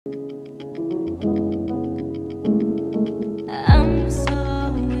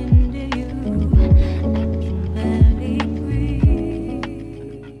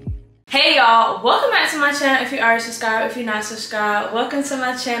channel if you already subscribed. If you're not subscribed, welcome to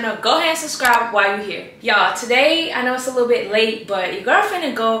my channel. Go ahead and subscribe while you're here. Y'all, today, I know it's a little bit late, but your girl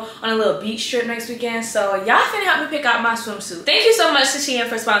finna go on a little beach trip next weekend, so y'all finna help me pick out my swimsuit. Thank you so much to SHEIN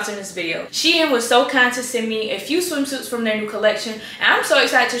for sponsoring this video. SHEIN was so kind to send me a few swimsuits from their new collection, and I'm so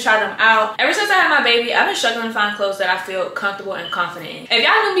excited to try them out. Ever since I had my baby, I've been struggling to find clothes that I feel comfortable and confident in. If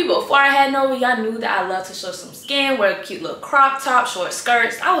y'all knew me before I had Nova, y'all knew that I love to show some skin, wear cute little crop tops, short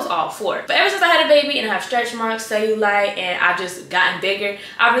skirts. I was all for it. But ever since I had a baby and I have stretch marks, cellulite, and I've just gotten bigger,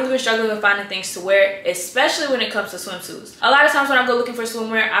 I've really been struggling with finding things to wear, especially when it comes to swimsuits. A lot of times when I go looking for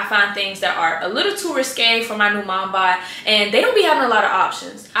swimwear, I find things that are a little too risque for my new mom bod, and they don't be having a lot of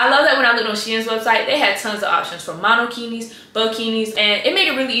options. I love that when I looked on SHEIN's website, they had tons of options for monokinis, bikinis, and it made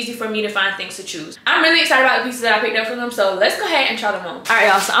it really easy for me to find things to choose. I'm really excited about the pieces that I picked up from them, so let's go ahead and try them on. All right,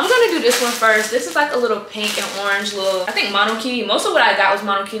 y'all, so I'm gonna do this one first. This is like a little pink and orange little, I think monokini. Most of what I got was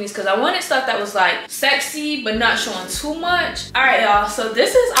monokinis because I wanted stuff that was like sexy but not showing too much. All right, y'all, so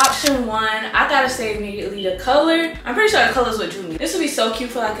this is option one. I gotta say immediately the color. I'm pretty sure the colors what drew me. This would be so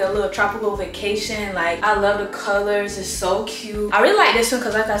cute for like a little tropical vacation. Like, I love the colors, it's so cute. I really like this one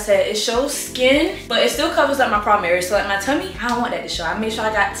because like I said, it shows skin, but it still covers up my problem area. So like my tummy, I don't want that to show. I made sure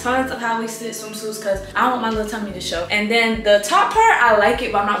I got tons of high-waisted swimsuits because I don't want my little tummy to show. And then the top part, I like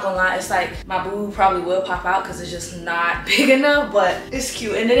it, but I'm not gonna lie, it's like my boob probably will pop out because it's just not big enough, but it's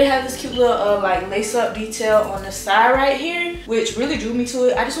cute. And then it has this cute little like lace-up detail on the side right here, which really drew me to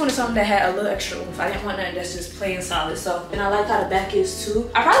it. I just wanted something that had a little extra oomph. I didn't want nothing that's just plain solid. So, and I like how the back is too.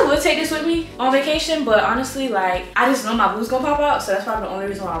 I probably would take this with me on vacation, but honestly, like, I just know my boob's gonna pop out, so that's probably the only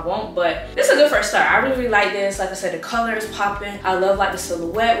reason why I won't. But this is a good first start. I really like this. Like I said, the color is popping. I love like the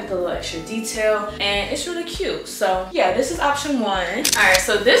silhouette with a little extra detail, and it's really cute. So yeah, this is option one. All right,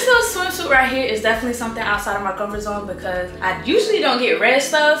 so this little swimsuit right here is definitely something outside of my comfort zone because I usually don't get red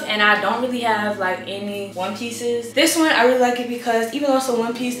stuff, and I don't really have like any one pieces. This one, I really like it because even though it's a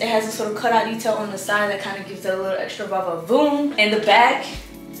one piece, it has a sort of cutout detail on the side that kind of gives it a little extra of a boom. And the back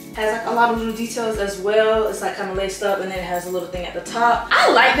has like a lot of little details as well. It's like kind of laced up, and then it has a little thing at the top. I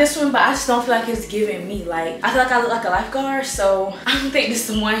like this one, but I just don't feel like it's giving me. Like, I feel like I look like a lifeguard, so I don't think this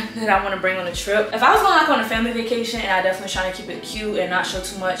is the one that I want to bring on a trip. If I was going like on a family vacation and I definitely trying to keep it cute and not show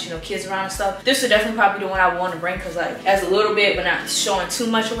too much, you know, kids around and stuff, this would definitely probably be the one I want to bring because like as a little bit but not showing too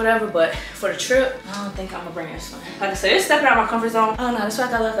much or whatever. But for the trip, I don't think I'm gonna bring this one. Like I said, it's stepping out of my comfort zone. I don't know, that's why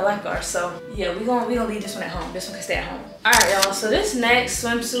I look like a lifeguard. So yeah, we gonna leave this one at home. This one can stay at home. All right, y'all, so this next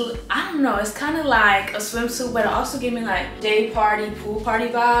swimsuit, I don't know, it's kind of like a swimsuit, but it also gave me like day party, pool party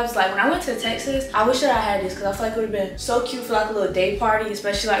vibes. Like when I went to Texas, I wish that I had this because I feel like it would have been so cute for like a little day party,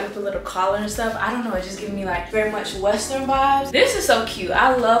 especially like with a little collar and stuff. I don't know, it just gave me like very much Western vibes. This is so cute.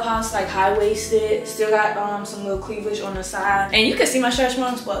 I love how it's like high-waisted, still got some little cleavage on the side, and you can see my stretch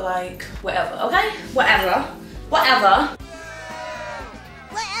marks, but like whatever, okay? Whatever.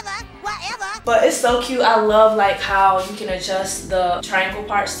 But it's so cute. I love like how you can adjust the triangle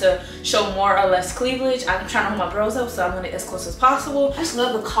parts to show more or less cleavage. I'm trying to hold my bros up, so I'm gonna as close as possible. I just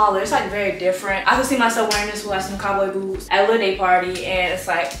love the collar. It's like very different. I can see myself wearing this with like some cowboy boots at a little day party, and it's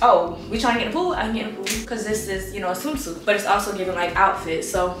like, oh, we trying to get in the pool? I can get in the pool because this is, you know, a swimsuit, but it's also giving like outfits.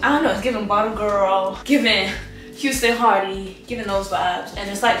 So I don't know, it's giving bottle girl, giving Houston Hardy, giving those vibes. And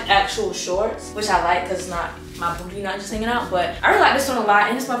it's like actual shorts, which I like because it's not my booty not just hanging out. But I really like this one a lot,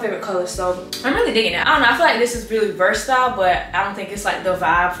 and it's my favorite color, so I'm really digging it. I don't know, I feel like this is really versatile, but I don't think it's like the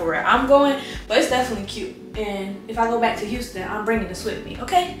vibe for where I'm going, but it's definitely cute. And if I go back to Houston, I'm bringing this with me,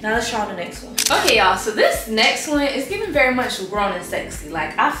 okay? Now let's try the next one. Okay, y'all, so this next one is giving very much grown and sexy.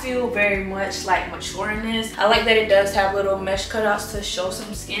 Like, I feel very much like mature in this. I like that it does have little mesh cutouts to show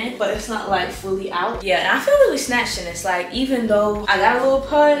some skin, but it's not like fully out. Yeah, and I feel really snatched in this. Like, even though I got a little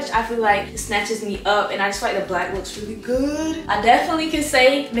pudge, I feel like it snatches me up, and I just feel like the black looks really good. I definitely can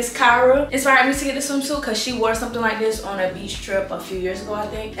say Miss Kyra inspired me to get this swimsuit because she wore something like this on a beach trip a few years ago, I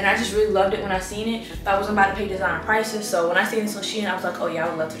think, and I just really loved it when I seen it. But I wasn't about to pay designer prices, so when I seen this on SHEIN, I was like, oh yeah, I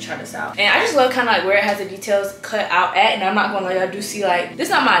would love to try this out. And I just love kind of like where it has the details cut out at, and I'm not gonna lie, I do see like, this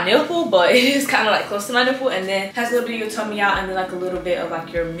is not my nipple, but it is kind of like close to my nipple, and then has a little bit of your tummy out, and then like a little bit of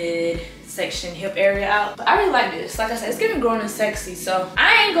like your mid section hip area out. But I really like this. Like I said, it's getting grown and sexy, so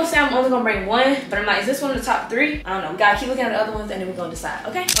I ain't gonna say I'm only gonna bring one, but I'm like, is this one of the top three? I don't know, we gotta keep looking at the other ones, and then we're gonna decide.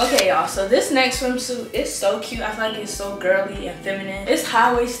 Okay, y'all, so this next swimsuit is so cute. I feel like it's so girly and feminine. It's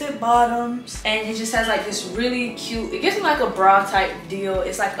high-waisted bottoms, and it just has like this really cute, it gives me like a bra type deal.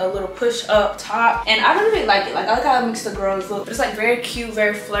 It's like a little push up top, and I really like it. Like, I like how it makes the girls look. It's like very cute,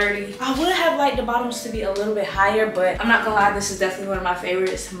 very flirty. I would have liked the bottoms to be a little bit higher, but I'm not gonna lie, this is definitely one of my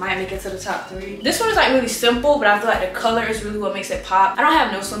favorites. Might make it to the top 3. This one is like really simple, but I feel like the color is really what makes it pop. I don't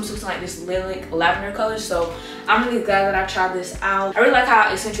have no swimsuits in like this lilac lavender color, so I'm really glad that I tried this out. I really like how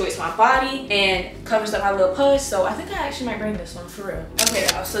it accentuates my body and covers up my little puss, so I think I actually might bring this one for real. Okay,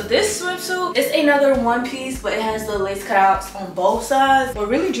 y'all, so this swimsuit is another one piece, but it has the lace cutouts on both sides. What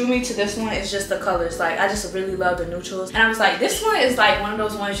really drew me to this one is just the colors. Like, I just really love the neutrals, and I was like, this one is like one of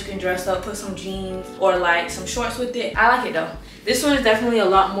those ones you can dress up, put some jeans or like some shorts with it. I like it though. This one is definitely a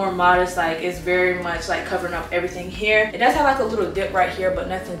lot more modest. Like, it's very much like covering up everything here. It does have like a little dip right here, but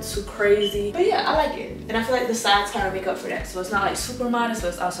nothing too crazy. But yeah, I like it. And I feel like the sides kind of make up for that. So it's not like super modest, but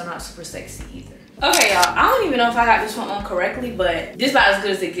it's also not super sexy either. Okay, y'all, I don't even know if I got this one on correctly, but this is about as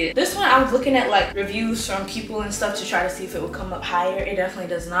good as it gets. This one, I was looking at like reviews from people and stuff to try to see if it would come up higher. It definitely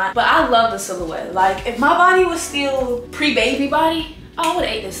does not. But I love the silhouette. Like, if my body was still pre-baby body, I would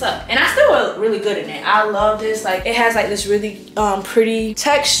have ate this up, and I still look really good in it. I love this. Like, it has like this really pretty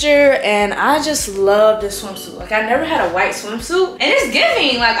texture, and I just love this swimsuit. Like, I never had a white swimsuit, and it's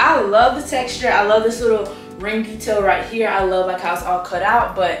giving. Like, I love the texture. I love this little ring detail right here. I love like how it's all cut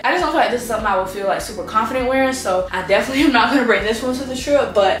out, but I just don't feel like this is something I would feel like super confident wearing, so I definitely am not gonna bring this one to the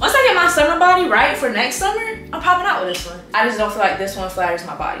trip. But once I get my summer body right for next summer, I'm popping out with this one. I just don't feel like this one flatters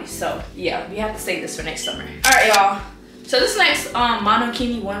my body, so yeah, we have to save this for next summer. All right, y'all. So this next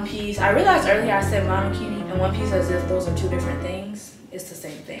monokini one piece, I realized earlier I said monokini and one piece as if those are two different things. It's the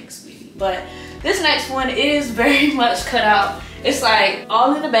same thing, sweetie. But this next one is very much cut out. It's like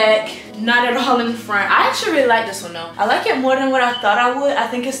all in the back, not at all in the front. I actually really like this one though. I like it more than what I thought I would. I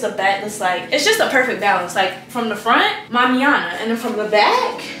think it's the back that's like, it's just a perfect balance. Like, from the front, mamiana, and then from the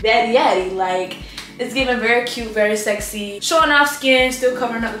back, daddy yaddy. Like, it's giving very cute, very sexy, showing off skin, still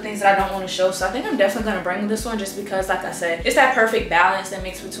covering up the things that I don't want to show. So I think I'm definitely gonna bring this one just because, like I said, it's that perfect balance that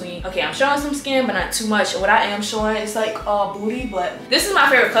mix between, okay, I'm showing some skin but not too much, and what I am showing is like all booty. But this is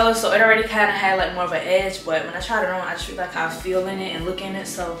my favorite color, so it already kind of had like more of an edge, but when I tried it on, I just really like how I feel in it and look in it.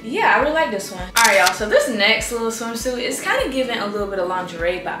 So yeah, I really like this one. All right, y'all, so this next little swimsuit is kind of giving a little bit of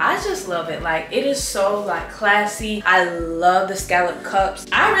lingerie, but I just love it. Like, it is so like classy. I love the scallop cups.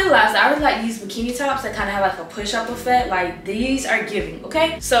 I realized I really like these bikini tops that kind of have like a push-up effect. Like, these are giving,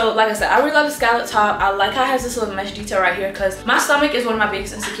 okay? So like I said, I really love the scallop top. I like how it has this little mesh detail right here, because my stomach is one of my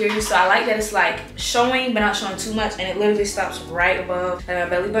biggest insecurities, so I like that it's like showing but not showing too much, and it literally stops right above my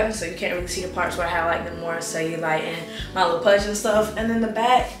belly button, so you can't really see the parts where I have like the more cellulite and my little pudge and stuff. And then the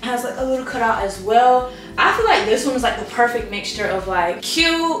back has like a little cutout as well. I feel like this one is like the perfect mixture of like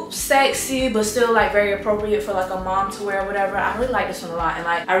cute, sexy, but still like very appropriate for like a mom to wear or whatever. I really like this one a lot, and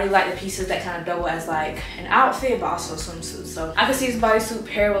like I really like the pieces that kind of double as like an outfit but also a swimsuit. So I could see this bodysuit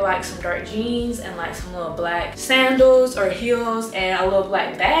paired with like some dark jeans and like some little black sandals or heels and a little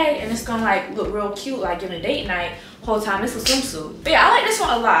black bag, and it's gonna like look real cute, like giving a date night. Whole time it's a swimsuit. But yeah, I like this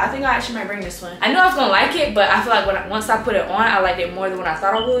one a lot. I think I actually might bring this one. I know I was gonna like it, but I feel like once I put it on, I liked it more than what I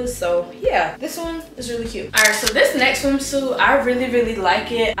thought I would. So yeah, this one is really cute. All right, so this next swimsuit, I really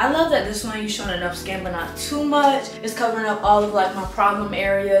like it. I love that this one you're showing enough skin but not too much. It's covering up all of like my problem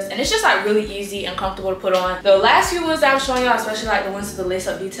areas, and it's just like really easy and comfortable to put on. The last few ones that I was showing y'all, especially like the ones with the lace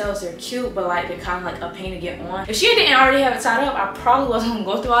up details, they're cute, but like they're kind of like a pain to get on. If she didn't already have it tied up, I probably wasn't gonna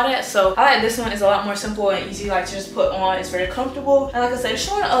go through all that. So I like this one. It's a lot more simple and easy like to just put on. It's very comfortable, and like I said, it's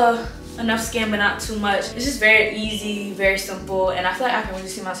showing enough skin but not too much. It's just very easy, very simple, and I feel like I can really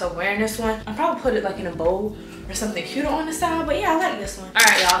see myself wearing this one. I'll probably put it like in a bowl or something cuter on the side, but yeah, I like this one. All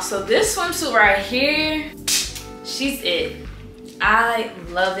right, y'all, so this swimsuit right here, she's it. I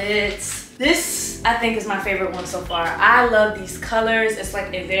love it. This, I think, is my favorite one so far. I love these colors. It's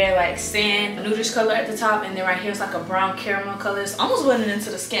like a very like sand, nudish color at the top, and then right here it's like a brown caramel color. It's almost blending into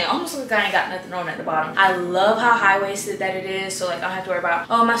the skin. Almost like I ain't got nothing on at the bottom. I love how high-waisted that it is, so like I don't have to worry about,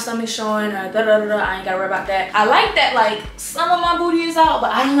 oh, my stomach's showing or da-da-da-da. I ain't gotta worry about that. I like that like some of my booty is out, but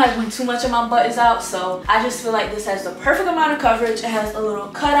I don't like when too much of my butt is out, so I just feel like this has the perfect amount of coverage. It has a little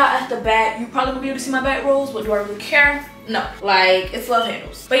cutout at the back. You probably won't be able to see my back rolls, but do I really care? No, like, it's love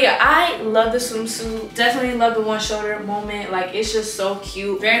handles. But yeah, I love the swimsuit. Definitely love the one shoulder moment. Like, it's just so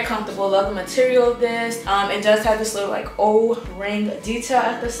cute, very comfortable. Love the material of this. It does have this little like O-ring detail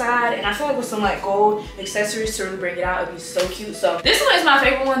at the side, and I feel like with some like gold accessories to really bring it out, it'd be so cute. So this one is my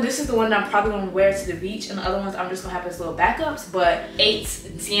favorite one. This is the one that I'm probably gonna wear to the beach, and the other ones I'm just gonna have as little backups. But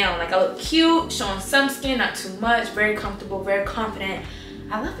 8 down, like, I look cute, showing some skin, not too much, very comfortable, very confident.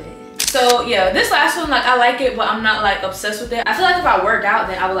 I love it. So yeah, this last one, like, I like it, but I'm not like obsessed with it. I feel like if I worked out,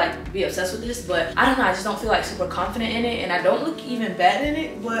 then I would like be obsessed with this, but I don't know, I just don't feel like super confident in it, and I don't look even bad in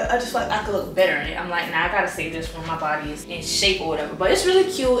it, but I just feel like I could look better in it. I'm like, nah, I gotta save this when my body is in shape or whatever. But it's really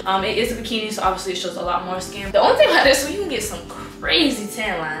cute. It is a bikini, so obviously it shows a lot more skin. The only thing about this one, you can get some crazy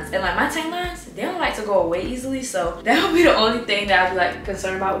tan lines. And like my tan lines, they don't like to go away easily. So that would be the only thing that I'd be like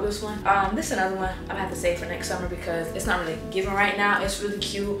concerned about with this one. This is another one I'm gonna have to save for next summer because it's not really giving right now. It's really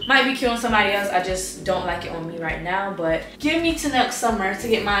cute. Might be cute on somebody else. I just don't like it on me right now. But give me to next summer to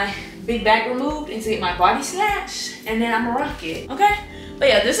get my big bag removed and to get my body snatched, and then I'm gonna rock it, okay? But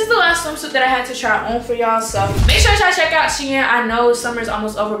yeah, this is the last swimsuit that I had to try on for y'all. So make sure y'all check out SHEIN. I know summer's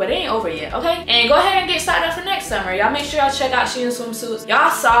almost over, but it ain't over yet, okay? And go ahead and get started up for next summer. Y'all make sure y'all check out SHEIN Swimsuits. Y'all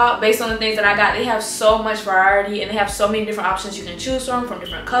saw, based on the things that I got, they have so much variety and they have so many different options you can choose from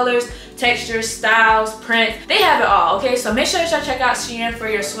different colors, textures, styles, prints. They have it all, okay? So make sure y'all check out SHEIN for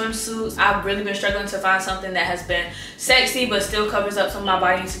your swimsuits. I've really been struggling to find something that has been sexy but still covers up some of my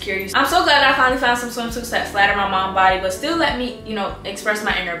body insecurities. I'm so glad I finally found some swimsuits that flatter my mom body but still let me, you know, express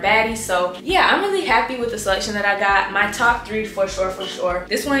my inner baddie. So yeah, I'm really happy with the selection that I got. My top 3 for sure.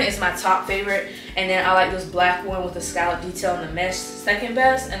 This one is my top favorite, and then I like this black one with the scallop detail and the mesh second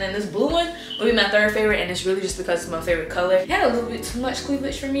best, and then this blue one will be my 3rd favorite, and it's really just because it's my favorite color. It had a little bit too much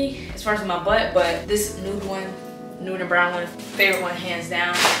cleavage for me as far as my butt, but this nude one, nude and brown one, favorite one hands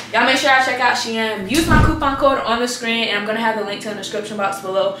down. Y'all make sure y'all check out SHEIN. Use my coupon code on the screen, and I'm gonna have the link to the description box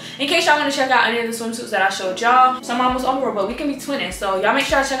below in case y'all want to check out any of the swimsuits that I showed y'all. Some almost over, but we can be twinning, so y'all make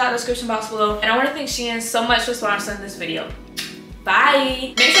sure y'all check out the description box below. And I want to thank SHEIN so much for sponsoring this video.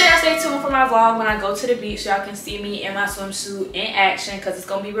 Bye. Make sure y'all stay tuned for my vlog when I go to the beach so y'all can see me in my swimsuit in action because it's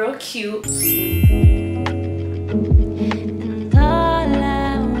gonna be real cute.